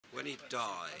when he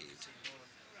died,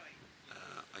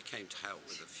 I came to help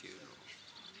with the funeral,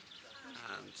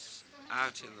 and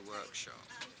out in the workshop,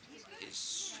 his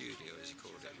studio as he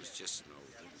called it, was just an old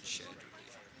shed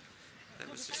really. There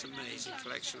was this amazing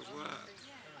collection of work,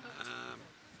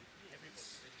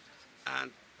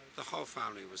 and the whole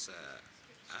family was there,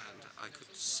 and I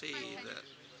could see that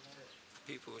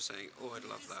people were saying, oh, I'd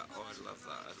love that, oh, I'd love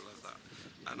that, I'd love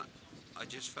that. And I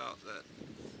just felt that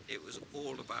it was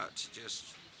all about to just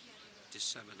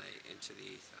disseminate into the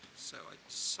ether. So I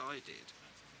decided,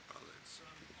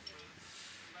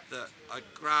 that I'd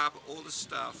grab all the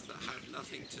stuff that had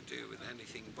nothing to do with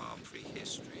anything bar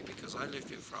prehistory, because I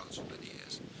lived in France for many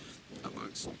years,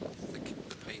 amongst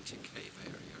the painted cave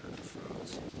area of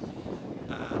France.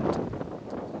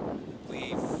 And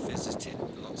we visited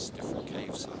lots of different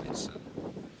cave sites,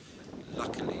 and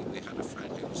luckily we had a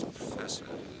friend who was a professor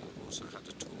who also had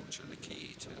a torch and a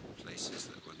key to places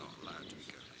that were not allowed to be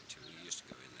going into. We used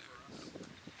to go in there and look.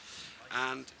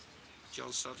 And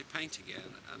John started painting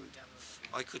again, and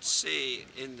I could see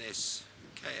in this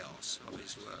chaos of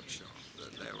his workshop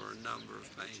that there were a number of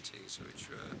paintings which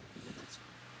were,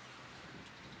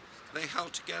 they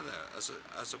held together as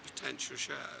a potential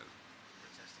show.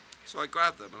 So I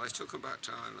grabbed them and I took them back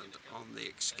to Ireland on the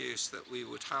excuse that we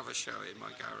would have a show in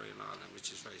my gallery in Ireland,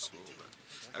 which is very small, but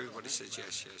everybody said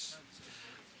yes, yes.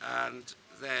 And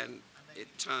then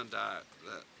it turned out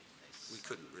that we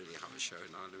couldn't really have a show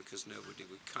in Ireland because nobody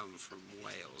would come from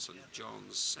Wales, and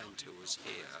John's centre was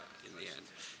here in the end.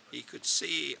 He could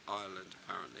see Ireland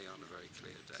apparently on a very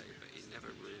clear day, but he never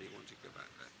really wanted to go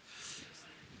back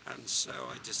there. And so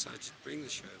I decided to bring the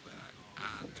show back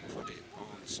and put it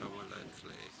on somewhere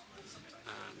locally,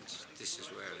 and this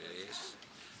is where it is.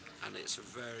 And it's a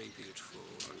very beautiful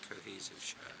and cohesive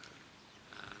show,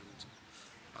 and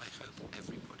I hope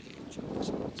everybody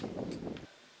enjoys it.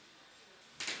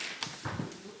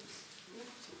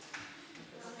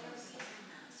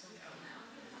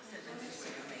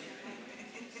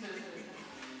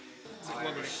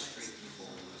 Street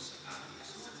performers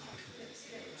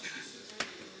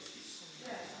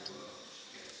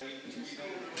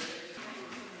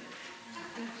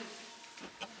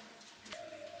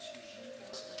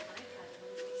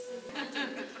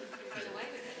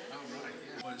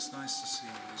Well, it's nice to see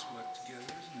all this work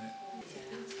together, isn't it?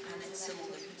 Yeah, and it's all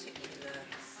the particular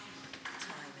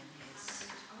time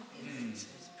in his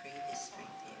prehistory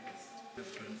period.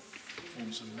 Different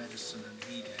forms of medicine and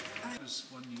healing. It was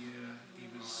one year he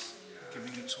was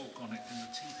giving a talk on it in the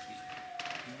teepee.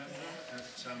 You remember at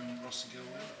Rossaghill?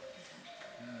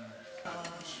 Yeah.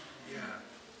 Yeah.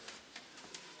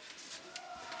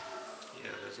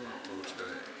 Yeah, there's a lot more to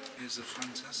it. It's a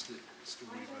fantastic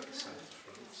story about the south of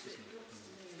France, isn't it?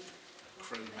 The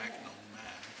Cro-Magnon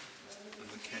man and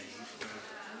the cave where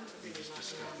he was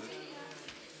discovered.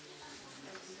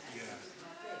 Yeah.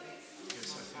 Yes,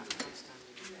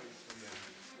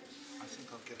 I think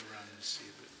I'll get around and see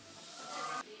a bit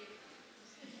more.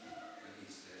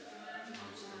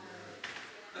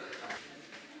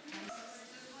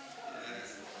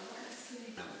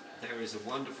 There is a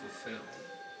wonderful film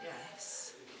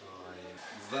Yes.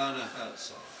 by Werner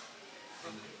Herzog.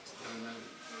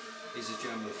 He's a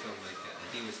German filmmaker, and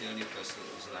he was the only person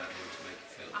that was allowed him to make a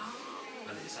film.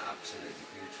 And it's absolutely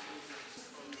beautiful.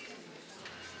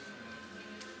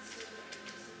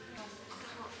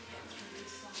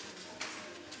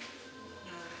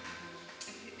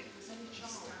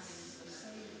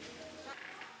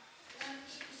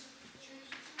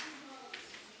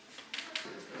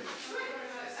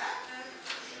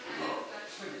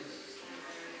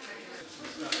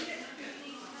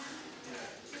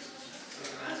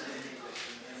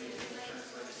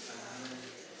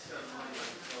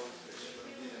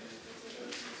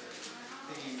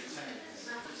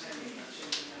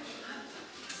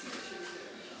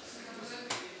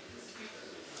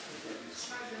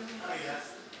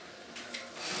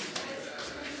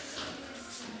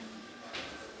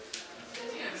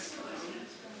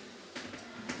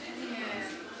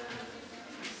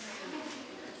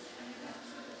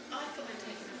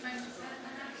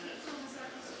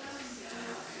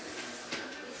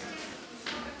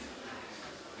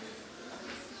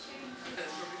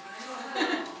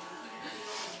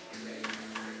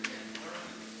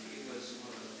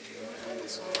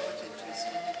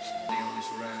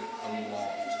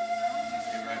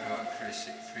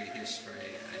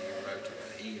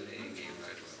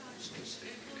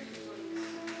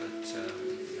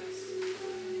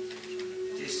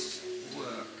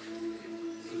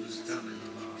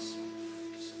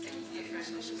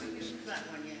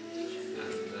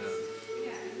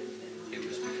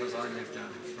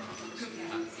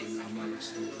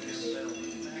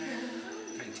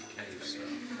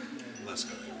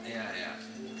 Moscow. Yeah.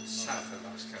 South of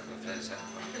Moscow, there's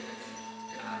Edinburgh.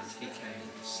 And he came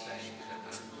and stayed,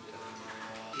 and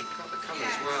he's got the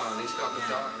colours well, and he's got the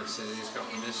darkness in it, he's got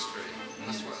the mystery.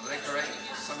 That's what they're great.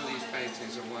 Some of these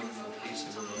paintings are wonderful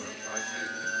pieces of work, I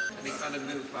think. And he kind of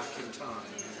moved back in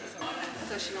time.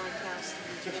 39,000,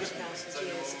 40,000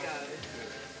 years ago,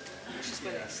 which is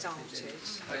when it started.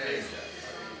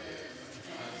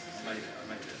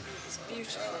 It's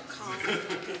beautiful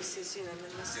carved pieces, you know, and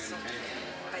this is not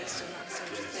based on that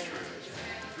sort of thing.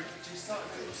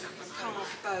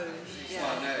 Carved bone, yeah.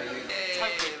 Oh, no, you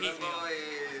Totally people.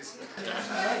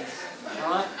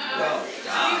 Well,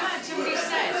 Somebody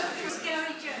said,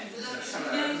 Scary Jones. No,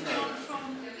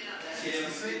 from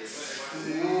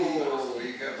oh,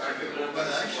 you go back a little bit.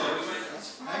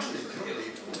 Actually, probably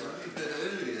a bit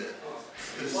earlier,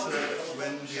 because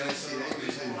when the ICA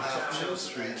was in Half Mill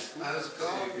Street. I was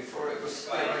gone before it was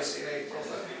the ICA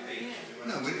proper.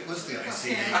 No, when it was the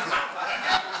ICA.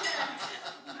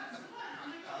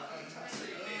 Fantastic,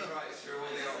 you've been right through all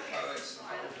the old poets.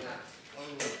 Oh,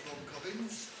 Bob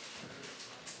Cobbins?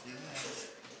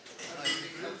 Yes. I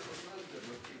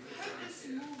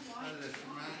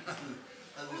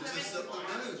lived just up the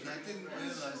road, and I didn't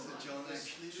realise that John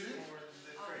actually lived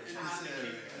in this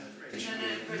area. No,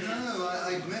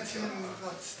 I met him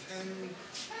about 10,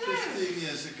 15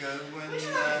 years ago when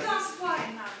Simon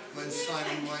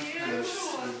Whitehouse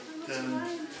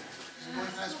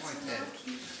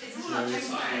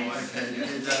Whitehead. Whitehead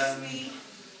did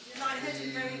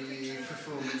the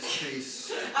performance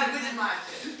piece I would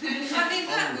imagine. I mean,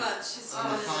 that much is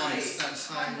on the farms that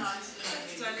side.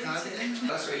 Cardigan?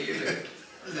 That's where you live.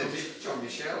 John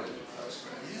Michel lived. That was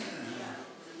great. Yeah.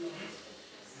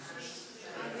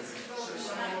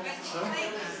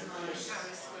 Sorry?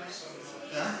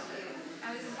 Yeah? I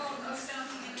was involved in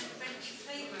starting an adventure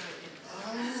paper.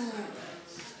 Oh,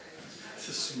 it's a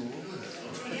small world.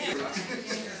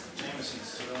 Jameson's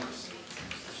surrounded.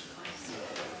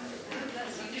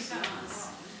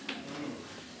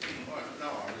 No, I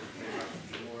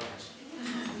didn't do more else.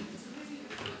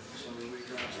 So we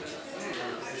go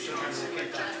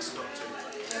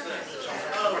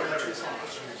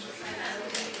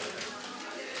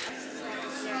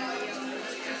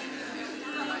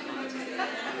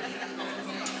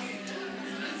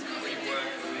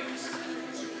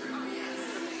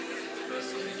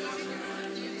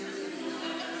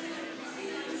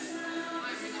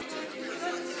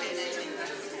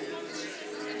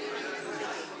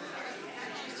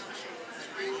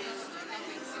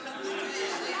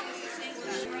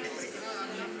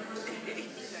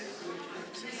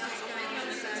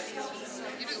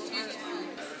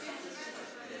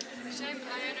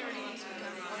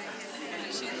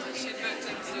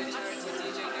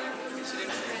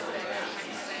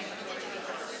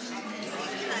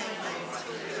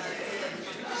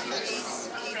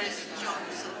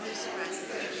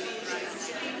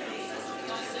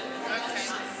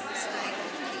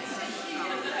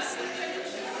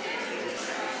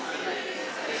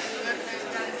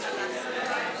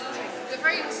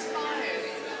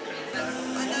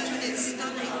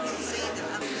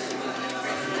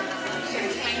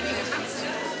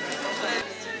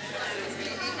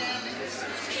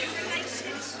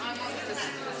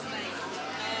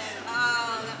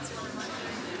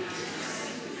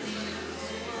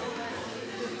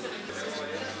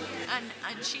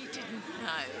And she didn't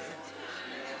know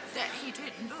that he'd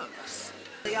written books.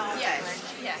 The art Yes,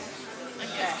 yeah. And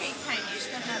he used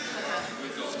to have a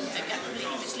gallery. He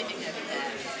was living over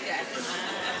there. yeah. And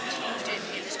he did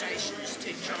illustrations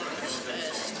to John's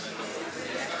first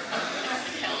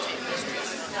Celtic history.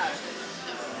 No.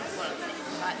 Well,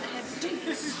 like the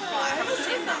Hebrides. Right, I haven't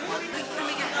seen that one. Can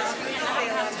we get this? We can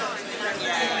feel our time.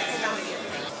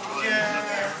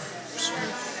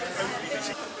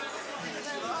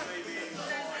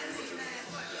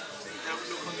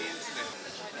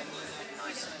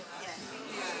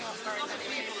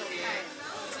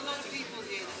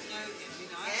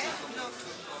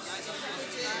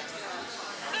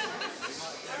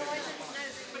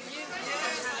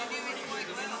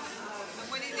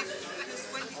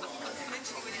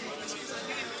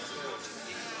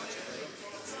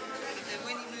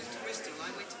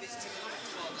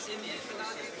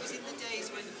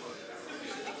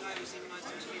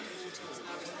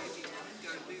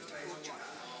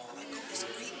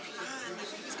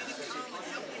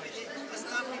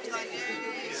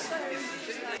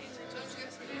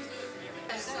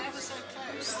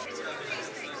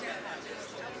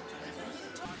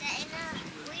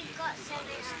 We've got some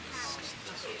in our house.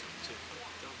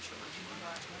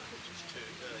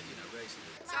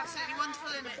 So absolutely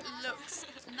wonderful, and it looks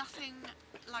nothing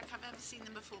like I've ever seen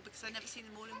them before, because I've never seen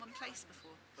them all in one place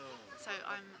before. So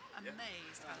I'm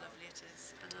amazed how lovely it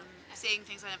is, and I'm seeing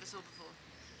things I never saw before.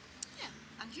 Yeah.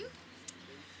 And you?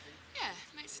 Yeah,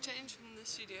 makes a change from the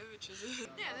studio, which was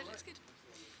yeah, that looks good.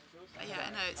 Yeah,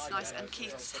 I know, it's nice, and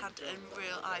Keith's had a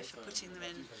real eye for putting them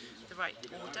in the right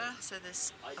order, so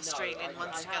there's Australian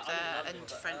ones together and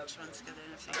French ones together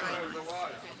and everything. Very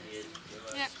nice.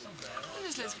 Yeah, and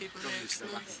there's loads of people here, it's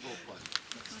nice.